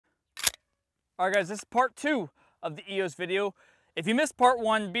All right guys, this is part 2 of the EOS video. If you missed part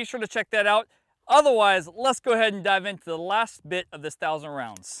 1, be sure to check that out. Otherwise, let's go ahead and dive into the last bit of this 1,000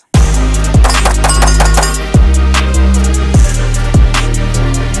 rounds.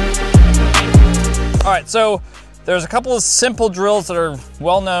 All right, so there's a couple of simple drills that are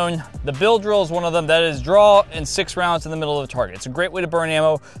well known. The bill drill is one of them. That is draw in 6 rounds in the middle of the target. It's a great way to burn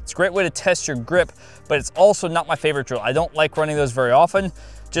ammo. It's a great way to test your grip, but it's also not my favorite drill. I don't like running those very often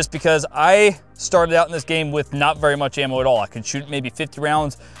just because I started out in this game with not very much ammo at all. I could shoot maybe 50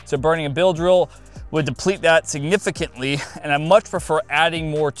 rounds. So burning a bill drill would deplete that significantly, and I much prefer adding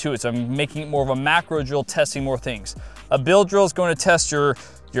more to it. So I'm making it more of a macro drill, testing more things. A bill drill is going to test your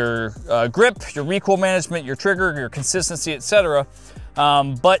grip, your recoil management, your trigger, your consistency, etc.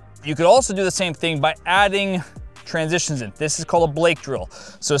 But you could also do the same thing by adding transitions in. This is called a Blake drill.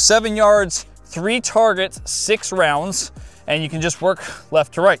 So 7 yards, 3 targets, 6 rounds, and you can just work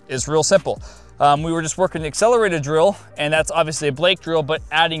left to right. It's real simple. We were just working the accelerated drill, and that's obviously a Blake drill, but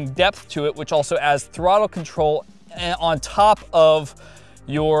adding depth to it, which also adds throttle control on top of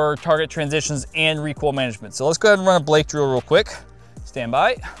your target transitions and recoil management. So let's go ahead and run a Blake drill real quick. Stand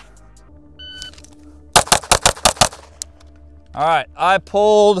by. All right, I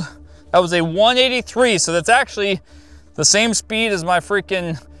pulled, that was a 183, so that's actually the same speed as my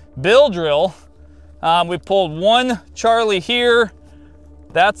freaking bill drill. We pulled 1 Charlie here,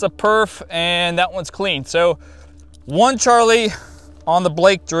 that's a perf, and that one's clean. So 1 Charlie on the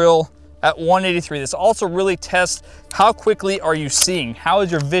Blake drill at 183. This also really tests how quickly are you seeing? How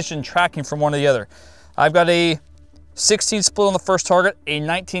is your vision tracking from one to the other? I've got a 16 split on the first target, a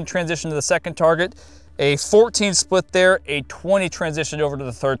 19 transition to the second target, a 14 split there, a 20 transition over to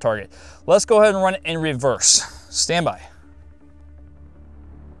the third target. Let's go ahead and run it in reverse. Stand by.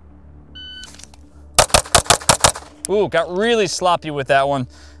 Ooh, got really sloppy with that one.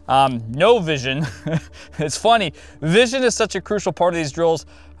 No vision. It's funny, vision is such a crucial part of these drills.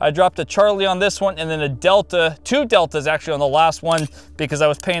 I dropped a Charlie on this one and then a Delta, 2 Deltas actually on the last one because I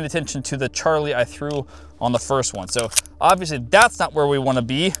was paying attention to the Charlie I threw on the first one. So obviously that's not where we want to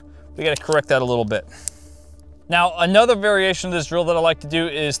be. We got to correct that a little bit. Now, another variation of this drill that I like to do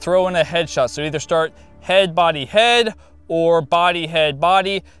is throw in a headshot. So either start head, head, or body, head,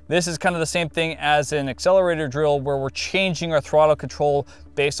 body. This is kind of the same thing as an accelerator drill where we're changing our throttle control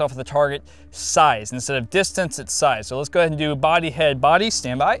based off of the target size. Instead of distance, it's size. So let's go ahead and do body, head, body.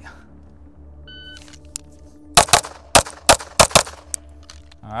 Stand by.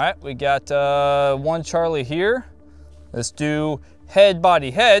 All right, we got 1 Charlie here. Let's do head,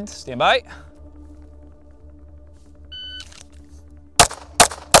 body, head. Stand by.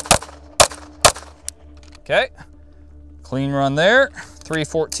 Okay. Clean run there,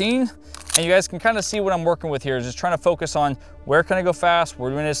 314. And you guys can kind of see what I'm working with here, just trying to focus on where can I go fast,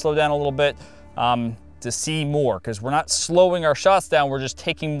 where do we need to slow down a little bit to see more, because we're not slowing our shots down, we're just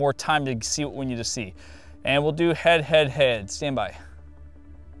taking more time to see what we need to see. And we'll do head, head, head. Stand by.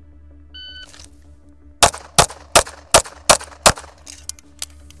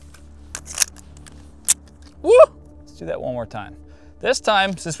 Woo! Let's do that one more time. This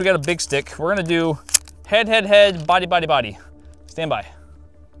time, since we got a big stick, we're gonna do head, head, head, body, body, body. Stand by.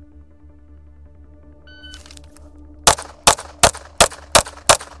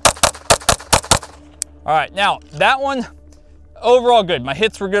 All right, now that one, overall good. My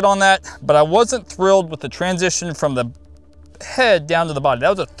hits were good on that, but I wasn't thrilled with the transition from the head down to the body.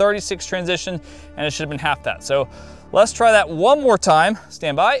 That was a 36 transition, and it should have been half that. So let's try that one more time.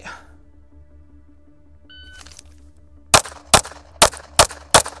 Stand by.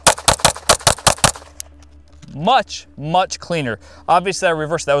 Much, much cleaner. Obviously I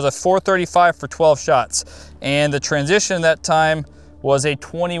reversed. That was a 435 for 12 shots. And the transition that time was a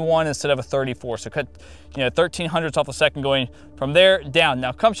 21 instead of a 34. So cut, 13 hundredths off the second going from there down.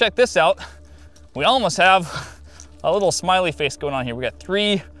 Now come check this out. We almost have a little smiley face going on here. We got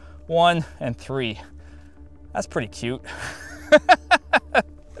 3, 1, and 3. That's pretty cute.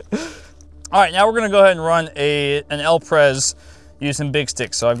 All right, now we're gonna go ahead and run an L-Pres using big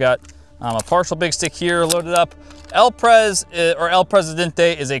sticks. So I've got a partial big stick here loaded up. L-Pres or El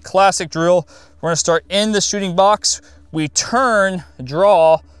Presidente is a classic drill. We're gonna start in the shooting box. We turn,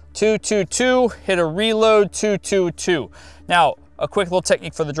 draw, 2, 2, 2, hit a reload, 2, 2, 2. Now, a quick little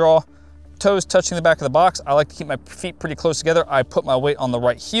technique for the draw. Toes touching the back of the box. I like to keep my feet pretty close together. I put my weight on the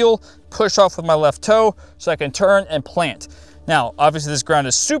right heel, push off with my left toe so I can turn and plant. Now, obviously this ground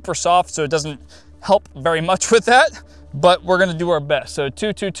is super soft, so it doesn't help very much with that, but we're gonna do our best. So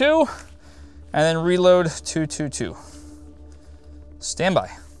 2, 2, 2. And then reload, 2, 2, 2. Stand by.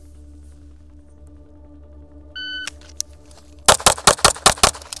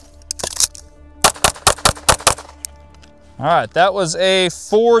 All right, that was a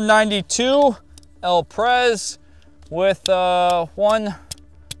 492 El Prez with 1,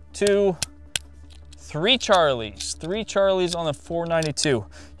 2, 3 Charlies. 3 Charlies on the 492.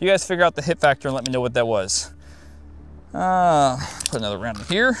 You guys figure out the hit factor and let me know what that was. Put another round in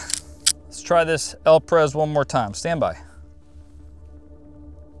here. Let's try this El Prez one more time. Stand by.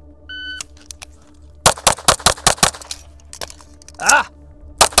 Ah!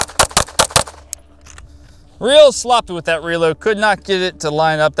 Real sloppy with that reload. Could not get it to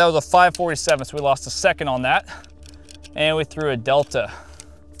line up. That was a 547, so we lost a second on that. And we threw a Delta.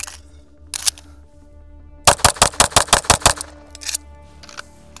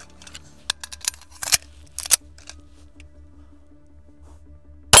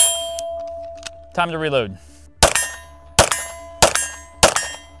 Time to reload.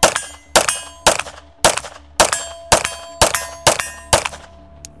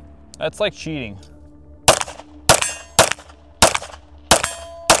 That's like cheating.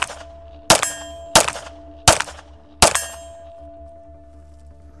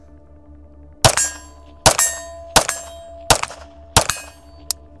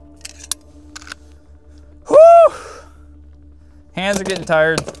 Whew! Hands are getting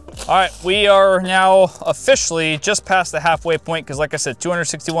tired. All right, we are now officially just past the halfway point because like I said,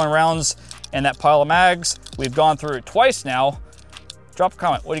 261 rounds in that pile of mags. We've gone through it twice now. Drop a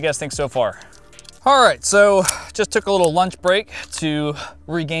comment, what do you guys think so far? All right, so just took a little lunch break to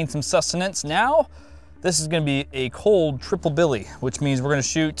regain some sustenance. Now, this is gonna be a cold triple billy, which means we're gonna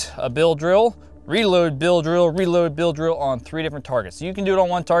shoot a bill drill, reload bill drill on 3 different targets. You can do it on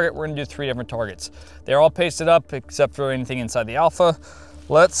 1 target, we're gonna do 3 different targets. They're all pasted up except for anything inside the alpha.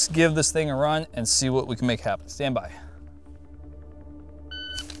 Let's give this thing a run and see what we can make happen. Stand by.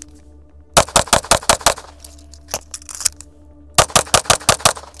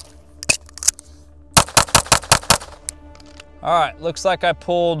 All right, looks like I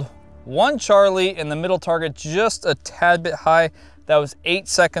pulled 1 Charlie in the middle target, just a tad bit high. That was 8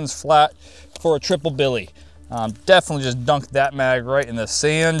 seconds flat for a triple billy. Definitely just dunked that mag right in the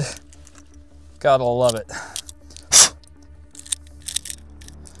sand. Gotta love it.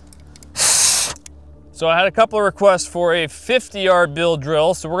 So I had a couple of requests for a 50-yard bill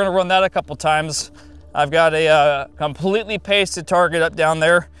drill, so we're gonna run that a couple times. I've got a completely pasted target up down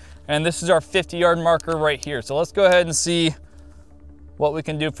there, and this is our 50-yard marker right here. So let's go ahead and see what we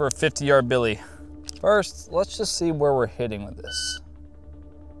can do for a 50-yard billy. First, let's just see where we're hitting with this.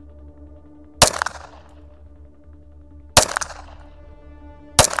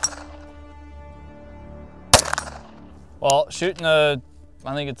 Well, shooting I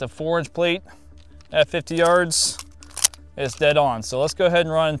think it's a 4-inch plate at 50 yards, it's dead on. So let's go ahead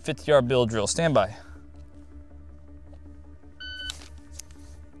and run 50-yard bill drill. Stand by.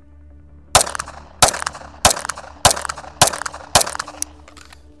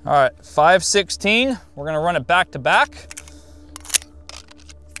 All right, 516. We're gonna run it back to back.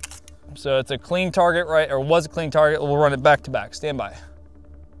 So it's a clean target, right? Or was a clean target. We'll run it back to back. Stand by.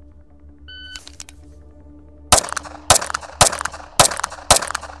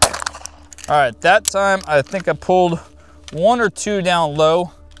 All right, that time I think I pulled 1 or 2 down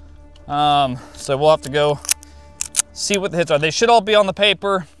low. So we'll have to go see what the hits are. They should all be on the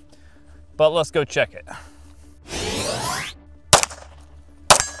paper, but let's go check it.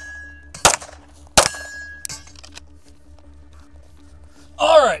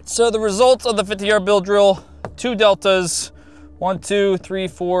 All right, so the results of the 50-yard bill drill, 2 deltas, 1, 2, 3,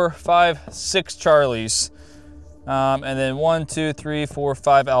 4, 5, 6 Charlies. And then 1, 2, 3, 4,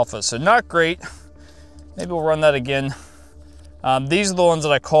 5 alphas. So not great. Maybe we'll run that again. These are the ones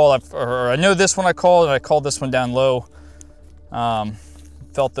that I called, or I know this one I called, and I called this one down low.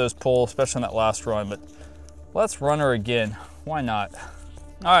 Felt those pull, especially on that last run, but let's run her again. Why not?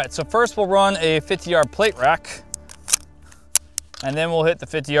 All right, so first we'll run a 50-yard plate rack, and then we'll hit the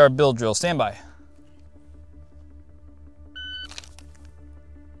 50-yard bill drill. Stand by.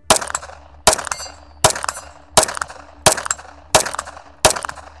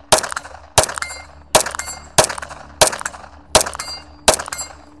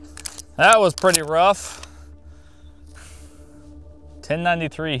 That was pretty rough.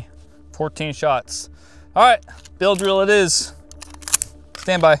 1093, 14 shots. All right, bill drill it is.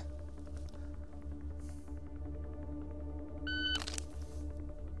 Stand by.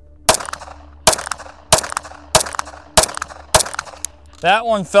 That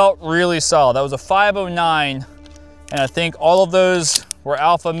one felt really solid. That was a 509, and I think all of those were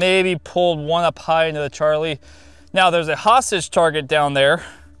alpha, maybe pulled 1 up high into the Charlie. Now there's a hostage target down there.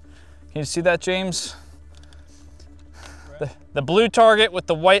 Can you see that, James? The blue target with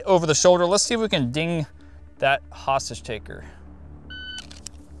the white over the shoulder. Let's see if we can ding that hostage taker.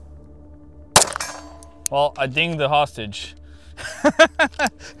 Well, I dinged the hostage.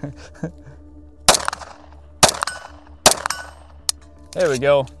 There we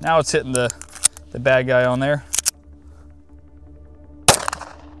go. Now it's hitting the bad guy on there.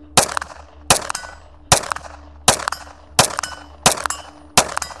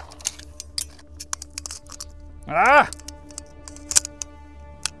 Ah!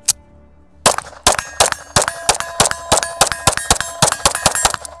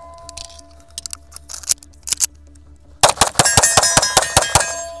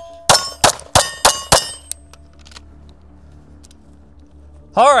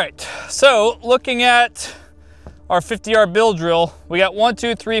 All right, so looking at our 50-yard bill drill, we got 1,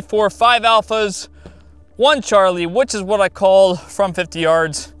 2, 3, 4, 5 alphas, 1 Charlie, which is what I call from 50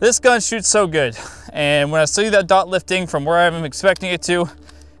 yards. This gun shoots so good. And when I see that dot lifting from where I'm expecting it to,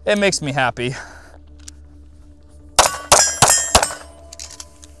 it makes me happy.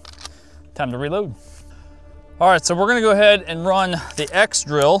 Time to reload. All right, so we're gonna go ahead and run the X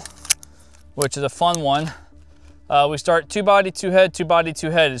drill, which is a fun one. We start 2 body, 2 head, 2 body, 2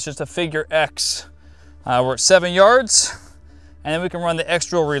 head. It's just a figure X. We're at 7 yards, and then we can run the X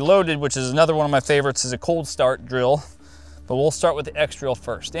drill reloaded, which is another one of my favorites, is a cold start drill. But we'll start with the X drill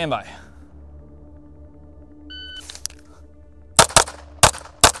first. Stand by.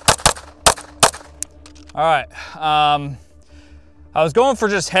 All right, I was going for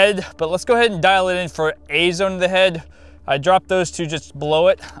just head, but let's go ahead and dial it in for A zone of the head. I dropped those 2 just below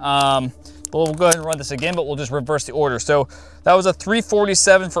it. We'll go ahead and run this again, but we'll just reverse the order. So that was a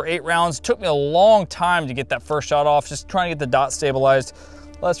 347 for 8 rounds. Took me a long time to get that first shot off, just trying to get the dot stabilized.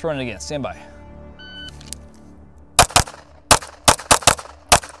 Let's run it again, stand by.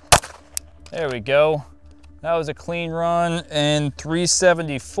 There we go. That was a clean run, and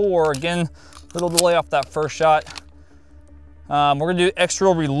 374. Again, little delay off that first shot. We're gonna do X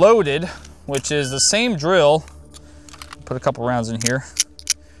drill reloaded, which is the same drill. Put a couple rounds in here.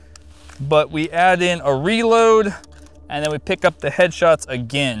 But we add in a reload, and then we pick up the headshots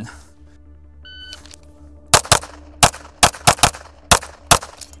again.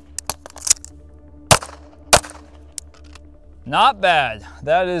 Not bad.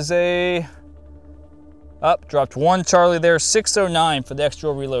 That is a, dropped 1 Charlie there, 609 for the X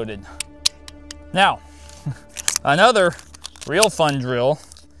drill reloaded. Now, another real fun drill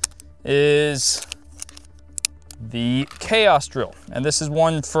is the Chaos drill. And this is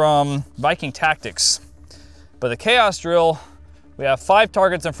one from Viking Tactics. But the Chaos drill, we have 5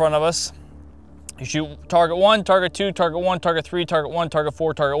 targets in front of us. You shoot target 1, target 2, target 1, target 3, target 1, target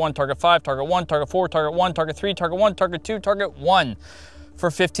 4, target 1, target 5, target 1, target 4, target 1, target 3, target 1, target 2, target 1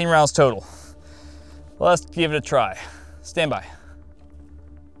 for 15 rounds total. Let's give it a try. Stand by.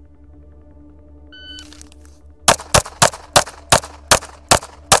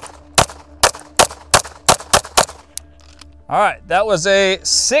 All right, that was a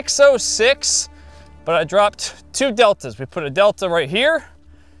 606, but I dropped 2 deltas. We put a delta right here,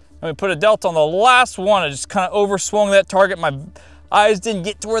 and we put a delta on the last one. I just kind of overswung that target. My eyes didn't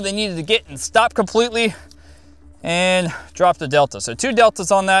get to where they needed to get and stopped completely, and dropped the delta. So 2 deltas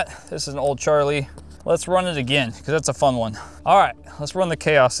on that. This is an old Charlie. Let's run it again, because that's a fun one. All right, let's run the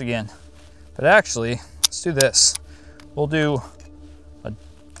Chaos again. But actually, let's do this. We'll do a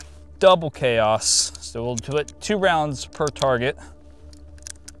double Chaos. So we'll do it 2 rounds per target,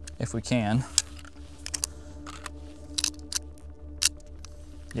 if we can.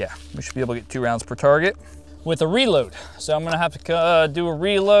 Yeah, we should be able to get 2 rounds per target with a reload. So I'm gonna have to do a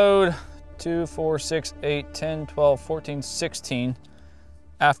reload, 2, 4, 6, 8, 10, 12, 14, 16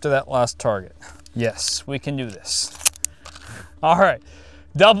 after that last target. Yes, we can do this. All right,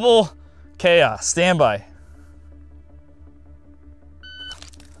 double Chaos, stand by.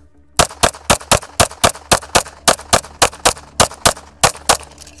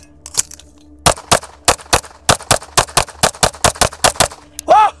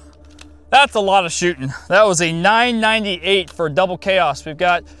 That's a lot of shooting. That was a 998 for double Chaos. We've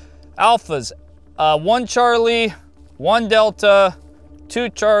got alphas, 1 Charlie, 1 Delta, 2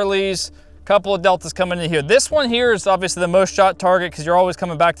 Charlies, a couple of Deltas coming in here. This one here is obviously the most shot target because you're always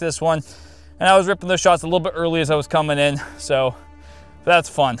coming back to this one. And I was ripping those shots a little bit early as I was coming in, so that's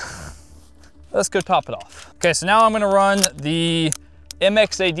fun. Let's go top it off. Okay, so now I'm gonna run the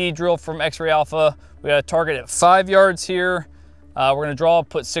MXAD drill from X-Ray Alpha. We got a target at 5 yards here. We're gonna draw,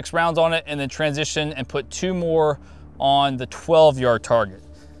 put 6 rounds on it, and then transition and put 2 more on the 12-yard target.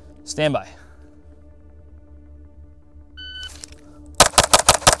 Stand by.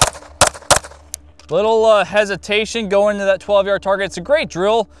 Little hesitation going to that 12-yard target. It's a great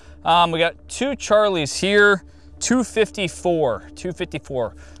drill. We got 2 Charlies here,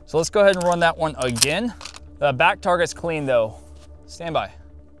 254. So let's go ahead and run that one again. The back target's clean though. Stand by.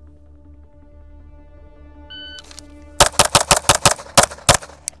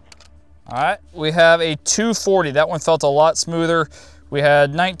 All right, we have a 240. That one felt a lot smoother. We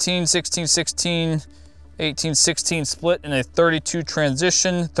had 19, 16, 16, 18, 16 split in a 32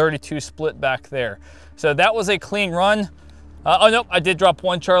 transition, 32 split back there. So that was a clean run. Oh nope, I did drop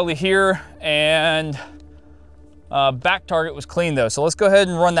 1 Charlie here, and back target was clean though. So let's go ahead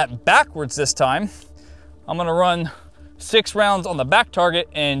and run that backwards this time. I'm gonna run 6 rounds on the back target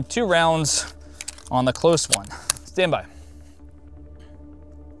and 2 rounds on the close one. Stand by.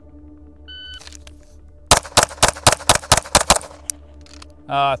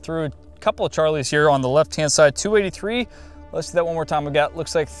 Threw a couple of Charlies here on the left-hand side, 283. Let's do that one more time. We got,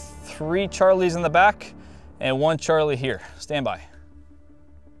 looks like 3 Charlies in the back and 1 Charlie here. Stand by.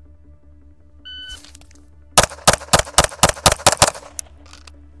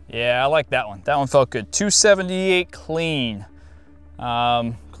 Yeah, I like that one. That one felt good. 278 clean.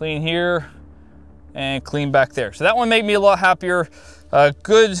 Clean here and clean back there. So that one made me a lot happier.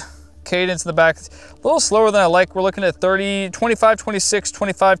 Good cadence in the back. A little slower than I like. We're looking at 30, 25, 26,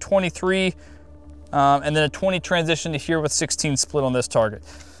 25, 23, and then a 20 transition to here with 16 split on this target.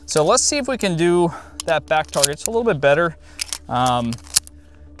 So let's see if we can do that back target just a little bit better.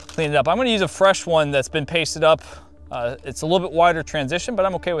 Clean it up. I'm going to use a fresh one that's been pasted up. It's a little bit wider transition, but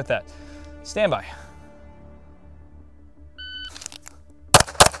I'm okay with that. Stand by.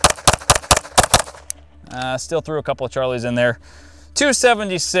 Still threw a couple of Charlies in there.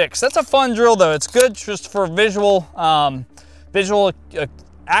 276. That's a fun drill though. It's good just for visual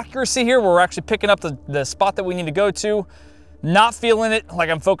accuracy here, where we're actually picking up the spot that we need to go to. Not feeling it, like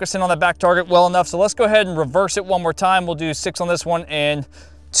I'm focusing on that back target well enough. So let's go ahead and reverse it one more time. We'll do 6 on this one and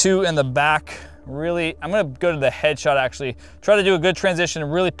 2 in the back. Really, I'm gonna go to the headshot actually. Try to do a good transition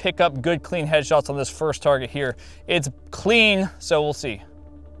and really pick up good clean headshots on this first target here. It's clean, so we'll see.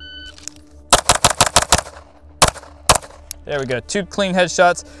 There we go, 2 clean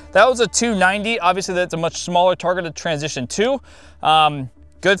headshots. That was a 290. Obviously that's a much smaller target to transition to.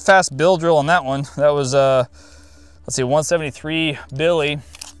 Good fast bill drill on that one. That was, let's see, 173 Billy.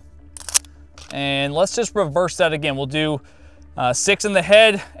 And let's just reverse that again. We'll do 6 in the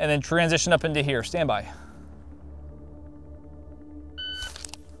head and then transition up into here. Stand by.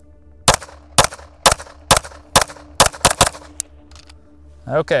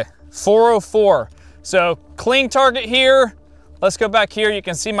 Okay, 404. So clean target here. Let's go back here. You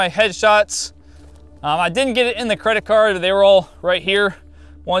can see my headshots. I didn't get it in the credit card. They were all right here.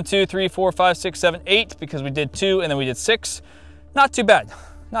 1, 2, 3, 4, 5, 6, 7, 8, because we did 2 and then we did 6. Not too bad.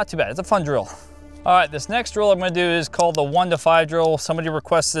 Not too bad. It's a fun drill. All right, this next drill I'm gonna do is called the 1 to 5 drill. Somebody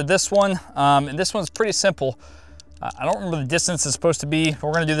requested this one, and this one's pretty simple. I don't remember the distance it's supposed to be.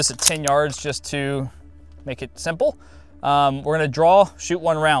 We're gonna do this at 10 yards just to make it simple. We're gonna draw, shoot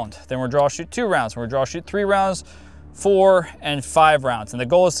 1 round. Then we're draw, shoot 2 rounds. We're gonna draw, shoot 3 rounds, 4 and 5 rounds. And the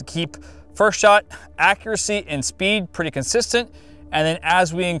goal is to keep first shot accuracy and speed pretty consistent. And then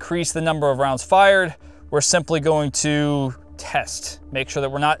as we increase the number of rounds fired, we're simply going to test. Make sure that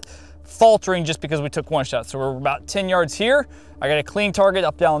we're not faltering just because we took 1 shot. So we're about 10 yards here. I got a clean target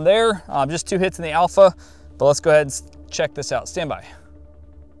up down there. Just 2 hits in the alpha, but let's go ahead and check this out. Stand by.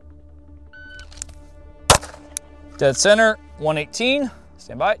 Dead center, 118.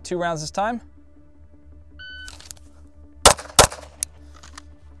 Stand by, 2 rounds this time.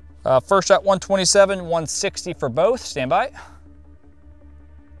 First shot, 127, 160 for both. Stand by.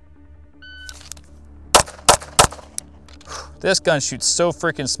 This gun shoots so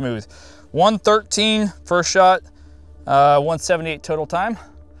freaking smooth. 113 first shot, 178 total time.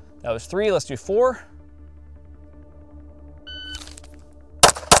 That was 3, let's do 4.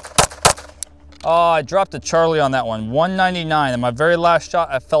 Oh, I dropped a Charlie on that one, 199. And my very last shot,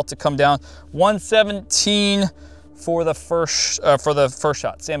 I felt it come down. 117 for the first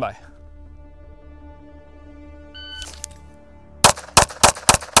shot. Stand by.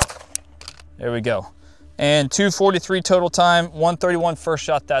 There we go. And 243 total time, 131 first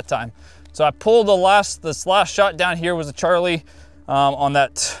shot that time. So I pulled this last shot down here was a Charlie on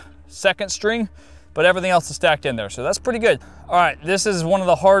that second string, but everything else is stacked in there. So that's pretty good. All right, this is one of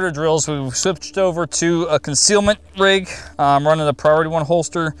the harder drills. We've switched over to a concealment rig. I'm running a priority 1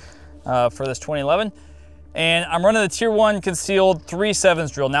 holster for this 2011. And I'm running the tier 1 concealed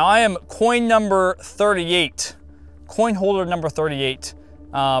 3/7 drill. Now I am coin number 38, coin holder number 38.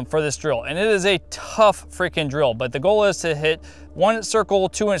 For this drill, and it is a tough freaking drill, but the goal is to hit 1 inch circle,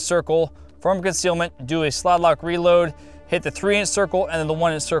 2 inch circle, from concealment, do a slide lock reload, hit the 3-inch circle and then the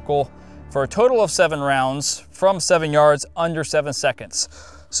 1-inch circle for a total of 7 rounds from 7 yards under 7 seconds.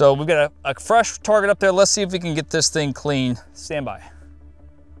 So we've got a fresh target up there. Let's see if we can get this thing clean. Stand by.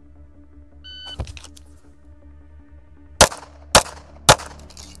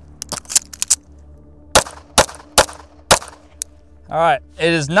 All right,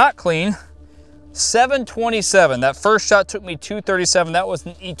 it is not clean. 727. That first shot took me 237. That was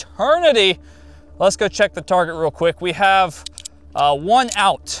an eternity. Let's go check the target real quick. We have 1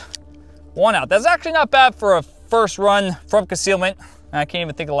 out. 1 out. That's actually not bad for a first run from concealment. I can't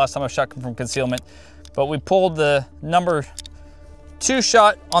even think of the last time I shot from concealment, but we pulled the number 2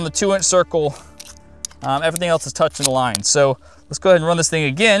 shot on the 2-inch circle. Everything else is touching the line. So let's go ahead and run this thing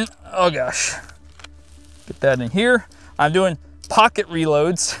again. Oh gosh, get that in here. I'm doing pocket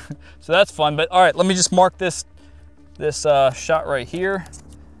reloads, so that's fun. But all right, let me just mark this shot right here,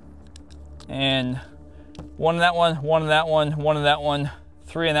 and 1 in that one, 1 in that one, 1 in that one,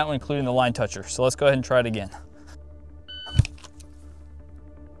 3 in that one, including the line toucher. So let's go ahead and try it again.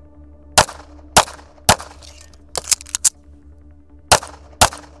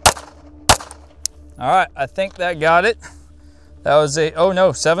 All right, I think that got it. That was a, oh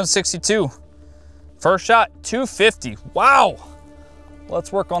no, 762. First shot, 250. Wow.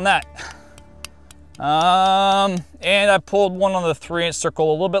 Let's work on that. And I pulled one on the 3-inch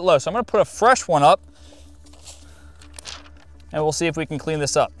circle a little bit low. So I'm gonna put a fresh one up and we'll see if we can clean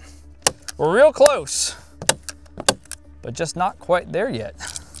this up. We're real close, but just not quite there yet.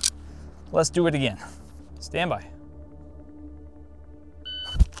 Let's do it again. Stand by.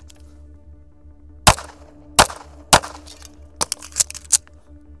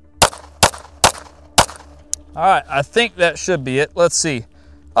 All right, I think that should be it. Let's see.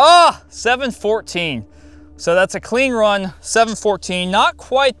 714. So that's a clean run, 714. Not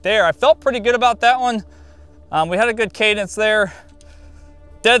quite there. I felt pretty good about that one. We had a good cadence there.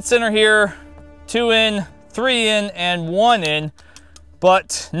 Dead center here, 2 in, 3 in, and 1 in,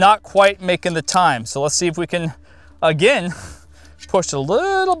 but not quite making the time. So let's see if we can, again, push a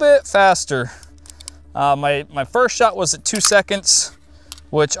little bit faster. My first shot was at 2 seconds,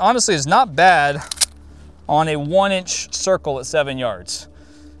 which honestly is not bad on a 1-inch circle at 7 yards.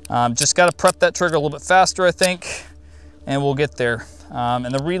 Just got to prep that trigger a little bit faster, I think, and we'll get there.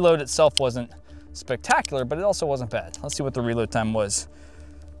 And the reload itself wasn't spectacular, but it also wasn't bad. Let's see what the reload time was.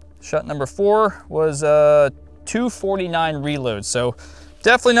 Shot number 4 was 249 reload. So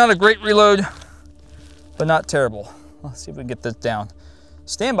definitely not a great reload, but not terrible. Let's see if we can get this down.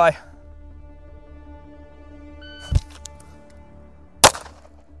 Stand by.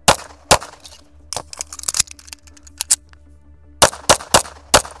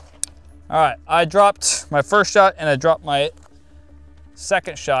 All right, I dropped my first shot and I dropped my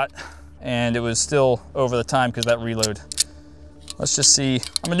second shot, and it was still over the time because that reload. Let's just see.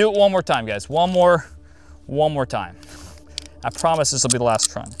 I'm gonna do it one more time, guys. One more time. I promise this will be the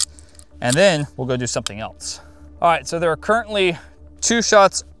last run. And then we'll go do something else. All right, so there are currently 2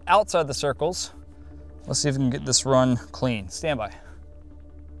 shots outside the circles. Let's see if we can get this run clean. Stand by.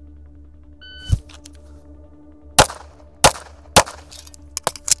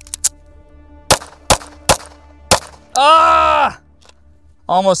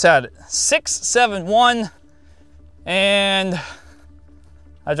 Almost had it. 671, and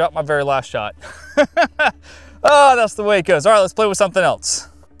I dropped my very last shot. Oh, that's the way it goes. All right, let's play with something else.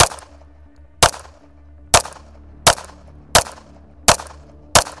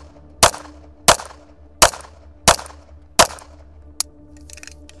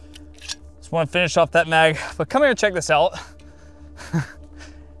 Just want to finish off that mag, but come here and check this out.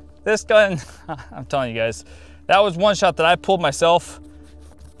 This gun, I'm telling you guys, that was one shot that I pulled myself.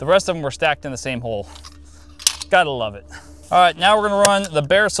 The rest of them were stacked in the same hole. Gotta love it. All right, now we're gonna run the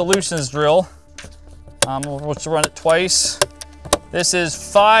Bear Solutions drill. We'll just run it twice. This is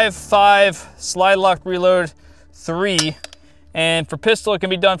 5-5 slide lock reload 3. And for pistol, it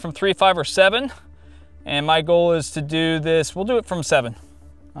can be done from 3, 5, or 7. And my goal is to do this, we'll do it from 7.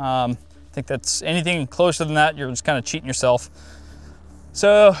 I think that's anything closer than that, you're just kind of cheating yourself.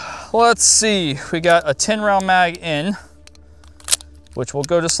 So let's see, we got a 10-round mag in, which will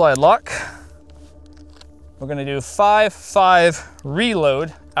go to slide lock. We're gonna do 5-5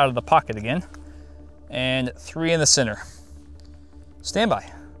 reload out of the pocket again, and 3 in the center. Stand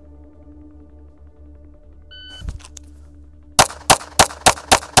by.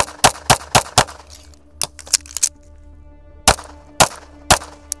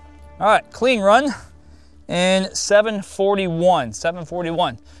 All right, clean run, and 741.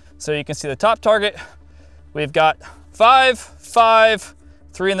 So you can see the top target. We've got 5, 5,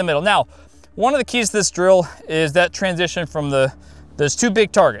 3 in the middle. Now, one of the keys to this drill is that transition from those two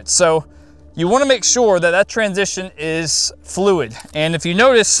big targets. So you want to make sure that that transition is fluid. And if you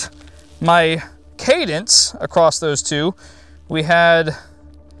notice my cadence across those two, we had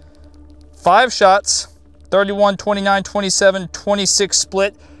 5 shots, 31, 29, 27, 26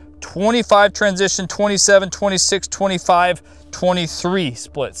 split, 25 transition, 27, 26, 25, 23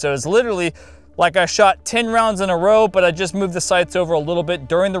 split. So it's literally like I shot 10 rounds in a row, but I just moved the sights over a little bit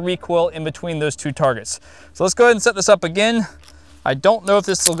during the recoil in between those two targets. So let's go ahead and set this up again. I don't know if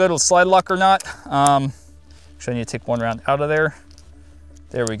this will go to a slide lock or not. Actually, I need to take 1 round out of there.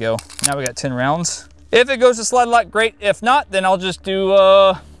 There we go. Now we got 10 rounds. If it goes to slide lock, great. If not, then I'll just do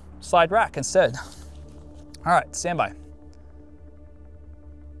slide rack instead. All right, stand by.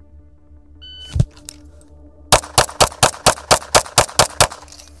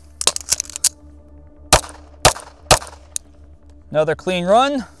 Another clean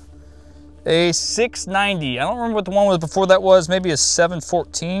run, a 690. I don't remember what the one was before that was, maybe a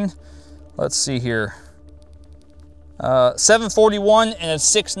 714. Let's see here. 741 and a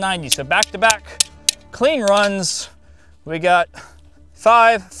 690. So back to back clean runs. We got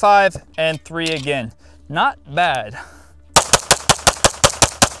 5, 5, and 3 again. Not bad.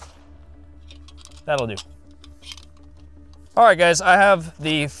 That'll do. All right, guys, I have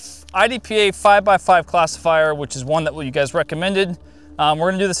the IDPA 5x5 classifier, which is one that you guys recommended. We're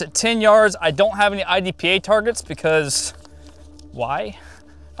gonna do this at 10 yards. I don't have any IDPA targets because why?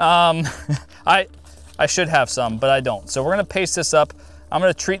 I should have some, but I don't. So we're gonna paste this up. I'm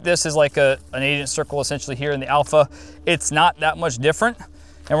gonna treat this as like an 8-inch circle essentially here in the alpha. It's not that much different.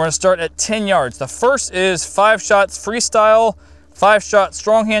 And we're gonna start at 10 yards. The first is 5 shots freestyle, 5 shots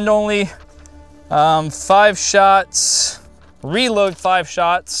strong hand only, 5 shots reload, 5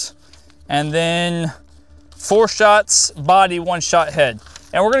 shots, and then 4 shots body, 1 shot head.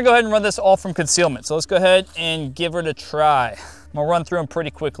 And we're gonna go ahead and run this all from concealment. So let's go ahead and give it a try. I'm gonna run through them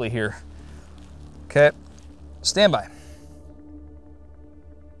pretty quickly here. Okay, stand by.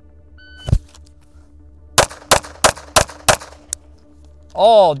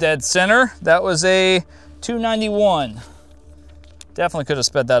 All dead center. That was a 291. Definitely could have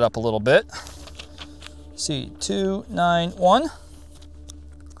sped that up a little bit. See, 291.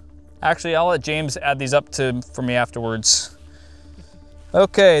 Actually, I'll let James add these up for me afterwards.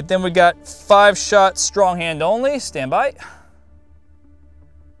 Okay, then we got 5 shots strong hand only. Stand by.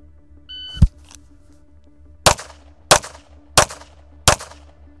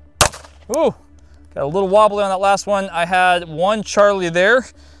 Ooh, got a little wobbly on that last one. I had 1 Charlie there,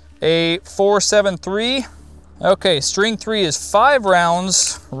 a 473. Okay, string 3 is 5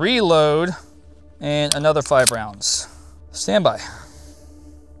 rounds, reload, and another 5 rounds. Stand by.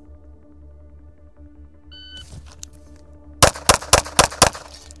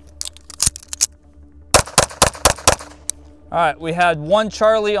 All right, we had 1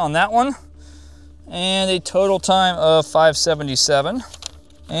 Charlie on that one, and a total time of 577.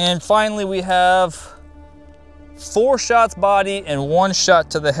 And finally, we have 4 shots body and 1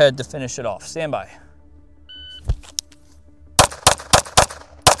 shot to the head to finish it off. Stand by.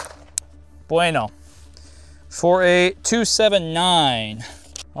 Bueno. For a 279.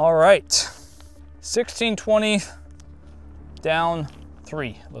 All right. 1620 down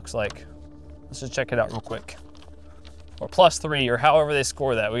 3, looks like. Let's just check it out real quick. Or +3, or however they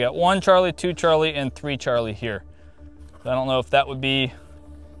score that. We got 1 Charlie, 2 Charlie, and 3 Charlie here. I don't know if that would be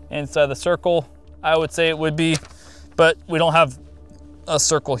inside the circle. I would say it would be, but we don't have a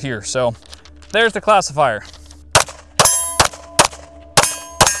circle here. So there's the classifier.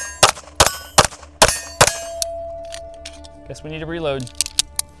 Guess we need to reload.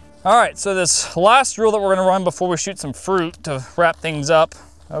 All right, so this last drill that we're gonna run before we shoot some fruit to wrap things up,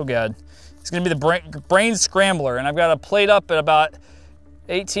 oh God, it's gonna be the brain scrambler, and I've got a plate up at about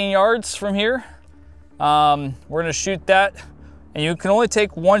 18 yards from here. We're gonna shoot that, and you can only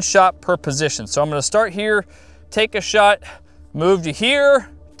take 1 shot per position. So I'm gonna start here, take a shot, move to here,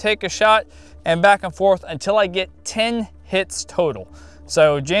 take a shot, and back and forth until I get 10 hits total.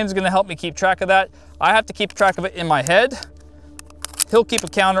 So James is gonna help me keep track of that. I have to keep track of it in my head. He'll keep a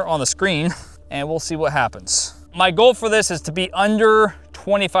counter on the screen, and we'll see what happens. My goal for this is to be under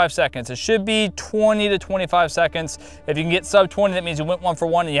 25 seconds. It should be 20 to 25 seconds. If you can get sub 20, that means you went 1 for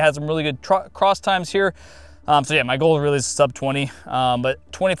 1 and you had some really good cross times here. So yeah, my goal really is sub 20, but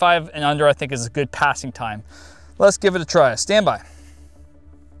 25 and under I think is a good passing time. Let's give it a try. Stand by.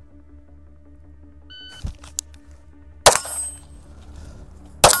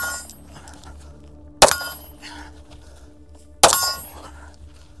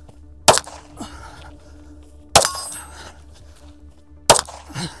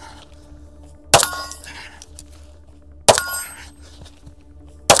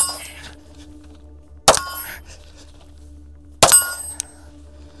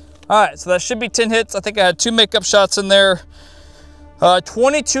 All right, so that should be 10 hits. I think I had 2 makeup shots in there.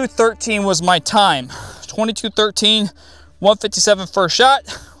 22:13 was my time. 22:13, 157 first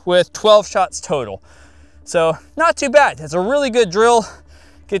shot with 12 shots total. So not too bad. It's a really good drill.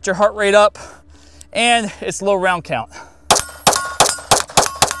 Get your heart rate up, and it's low round count.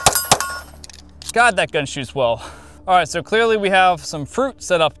 God, that gun shoots well. All right, so clearly we have some fruit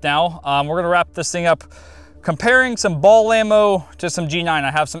set up now. We're gonna wrap this thing up comparing some ball ammo to some G9. I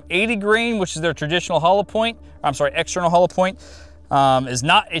have some 80 grain, which is their traditional hollow point. I'm sorry, external hollow point. Is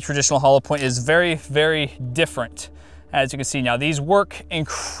not a traditional hollow point, is very, very different. As you can see now, these work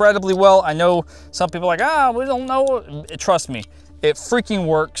incredibly well. I know some people are like, we don't know. Trust me, it freaking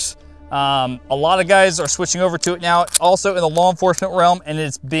works. A lot of guys are switching over to it now, also in the law enforcement realm, and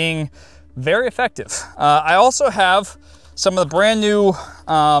it's being very effective. I also have some of the brand new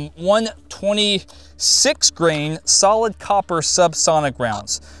 126 grain solid copper subsonic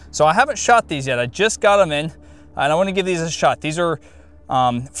rounds. So I haven't shot these yet. I just got them in, and I want to give these a shot. These are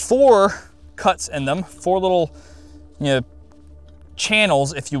 4 cuts in them, 4 little,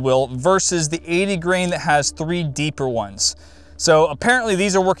 channels, if you will, versus the 80 grain that has 3 deeper ones. So apparently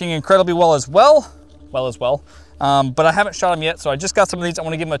these are working incredibly well as well. But I haven't shot them yet, so I just got some of these. I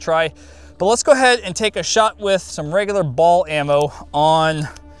want to give them a try. But let's go ahead and take a shot with some regular ball ammo on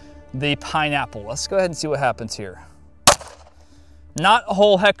the pineapple. Let's go ahead and see what happens here. Not a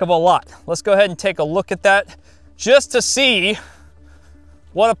whole heck of a lot. Let's go ahead and take a look at that just to see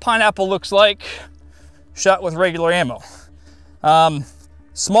what a pineapple looks like shot with regular ammo.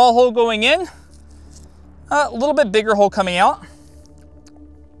 Small hole going in, a little bit bigger hole coming out.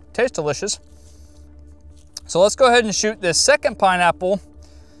 Tastes delicious. So let's go ahead and shoot this second pineapple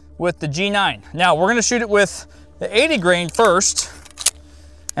with the G9. Now we're gonna shoot it with the 80 grain first,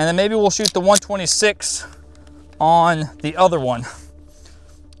 and then maybe we'll shoot the 126 on the other one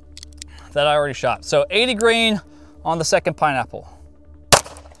that I already shot. So 80 grain on the second pineapple.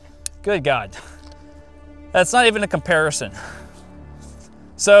 Good God. That's not even a comparison.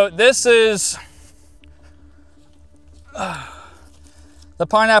 So this is the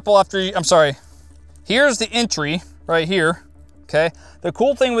pineapple after, I'm sorry, here's the entry right here, okay? The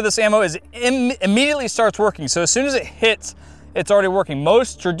cool thing with this ammo is it immediately starts working. So as soon as it hits, it's already working.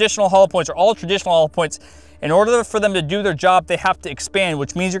 Most traditional hollow points, or all traditional hollow points, in order for them to do their job, they have to expand,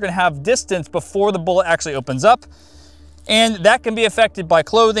 which means you're gonna have distance before the bullet actually opens up. And that can be affected by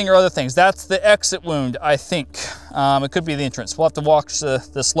clothing or other things. That's the exit wound, I think. It could be the entrance. We'll have to watch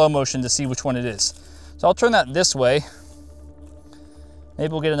the slow motion to see which one it is. So I'll turn that this way.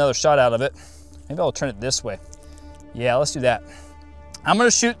 Maybe we'll get another shot out of it. Maybe I'll turn it this way. Yeah, let's do that. I'm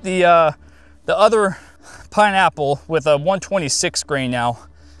gonna shoot the other pineapple with a 126 grain now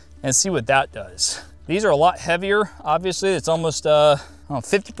and see what that does. These are a lot heavier. Obviously, it's almost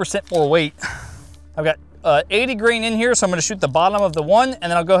 50% more weight. I've got 80 grain in here, so I'm gonna shoot the bottom of the one,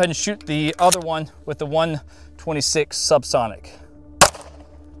 and then I'll go ahead and shoot the other one with the 126 subsonic.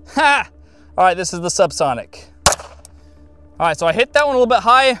 Ha! All right, this is the subsonic. All right, so I hit that one a little bit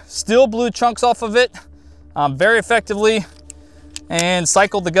high, still blew chunks off of it very effectively, and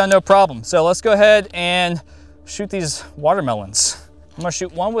cycled the gun no problem. So let's go ahead and shoot these watermelons. I'm gonna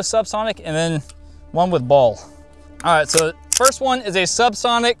shoot one with subsonic and then one with ball. All right, so first one is a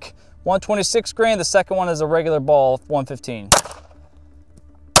subsonic 126 grain. The second one is a regular ball 115.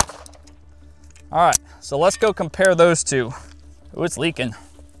 All right, so let's go compare those two. Oh, it's leaking.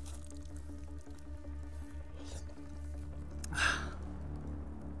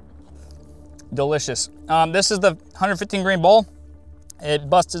 Delicious. This is the 115 grain ball. It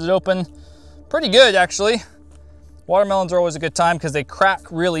busted it open pretty good, actually. Watermelons are always a good time because they crack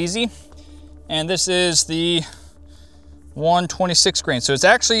real easy. And this is the 126 grain. So it's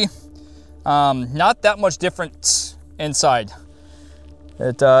actually not that much difference inside.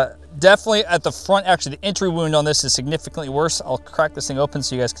 It definitely at the front, actually the entry wound on this is significantly worse. I'll crack this thing open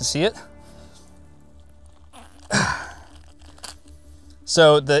so you guys can see it.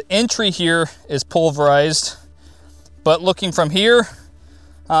 So the entry here is pulverized, but looking from here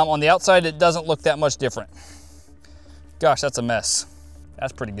on the outside, it doesn't look that much different. Gosh, that's a mess.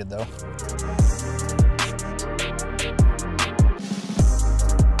 That's pretty good though.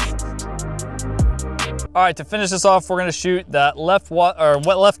 All right, to finish this off, we're gonna shoot that left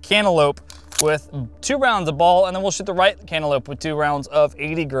cantaloupe with 2 rounds of ball, and then we'll shoot the right cantaloupe with 2 rounds of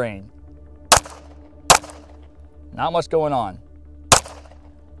 80 grain. Not much going on.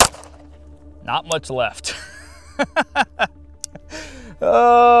 Not much left.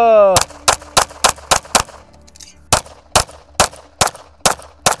 Oh.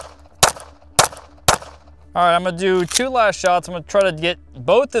 All right, I'm gonna do 2 last shots. I'm gonna try to get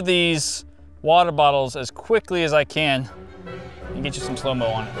both of these water bottles as quickly as I can and get you some slow-mo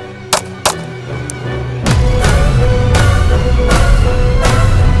on it.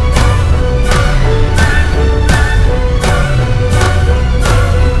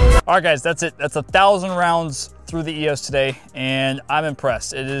 All right, guys, that's it. That's 1,000 rounds through the EOS today, and I'm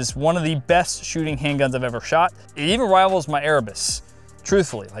impressed. It is one of the best shooting handguns I've ever shot. It even rivals my Erebus,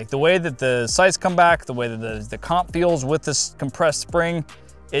 truthfully. Like the way that the sights come back, the way that the comp feels with this compressed spring,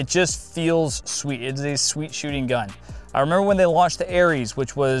 it just feels sweet. It is a sweet shooting gun. I remember when they launched the Ares,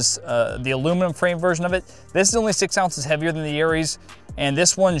 which was the aluminum frame version of it. This is only 6 ounces heavier than the Ares, and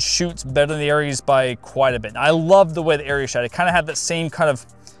this one shoots better than the Ares by quite a bit. I love the way the Ares shot. It kind of had that same kind of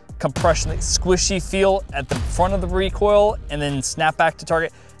compression, like squishy feel at the front of the recoil and then snap back to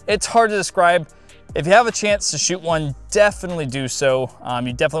target. It's hard to describe. If you have a chance to shoot one, definitely do so.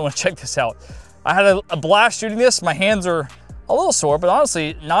 You definitely want to check this out. I had a blast shooting this. My hands are a little sore, but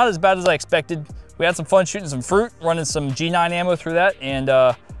honestly, not as bad as I expected. We had some fun shooting some fruit, running some G9 ammo through that, and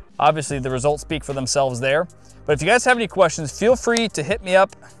obviously the results speak for themselves there. But if you guys have any questions, feel free to hit me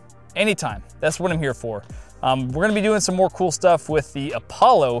up anytime. That's what I'm here for. We're gonna be doing some more cool stuff with the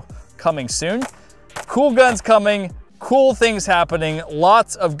Apollo coming soon. Cool guns coming, cool things happening,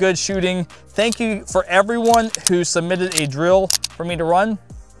 lots of good shooting. Thank you for everyone who submitted a drill for me to run.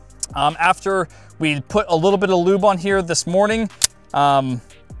 After we put a little bit of lube on here this morning,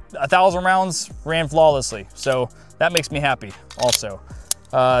 1,000 rounds ran flawlessly. So that makes me happy also.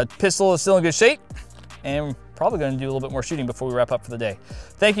 Pistol is still in good shape, and probably gonna do a little bit more shooting before we wrap up for the day.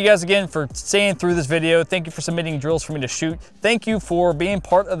 Thank you guys again for staying through this video. Thank you for submitting drills for me to shoot. Thank you for being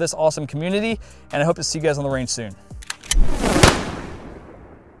part of this awesome community, and I hope to see you guys on the range soon.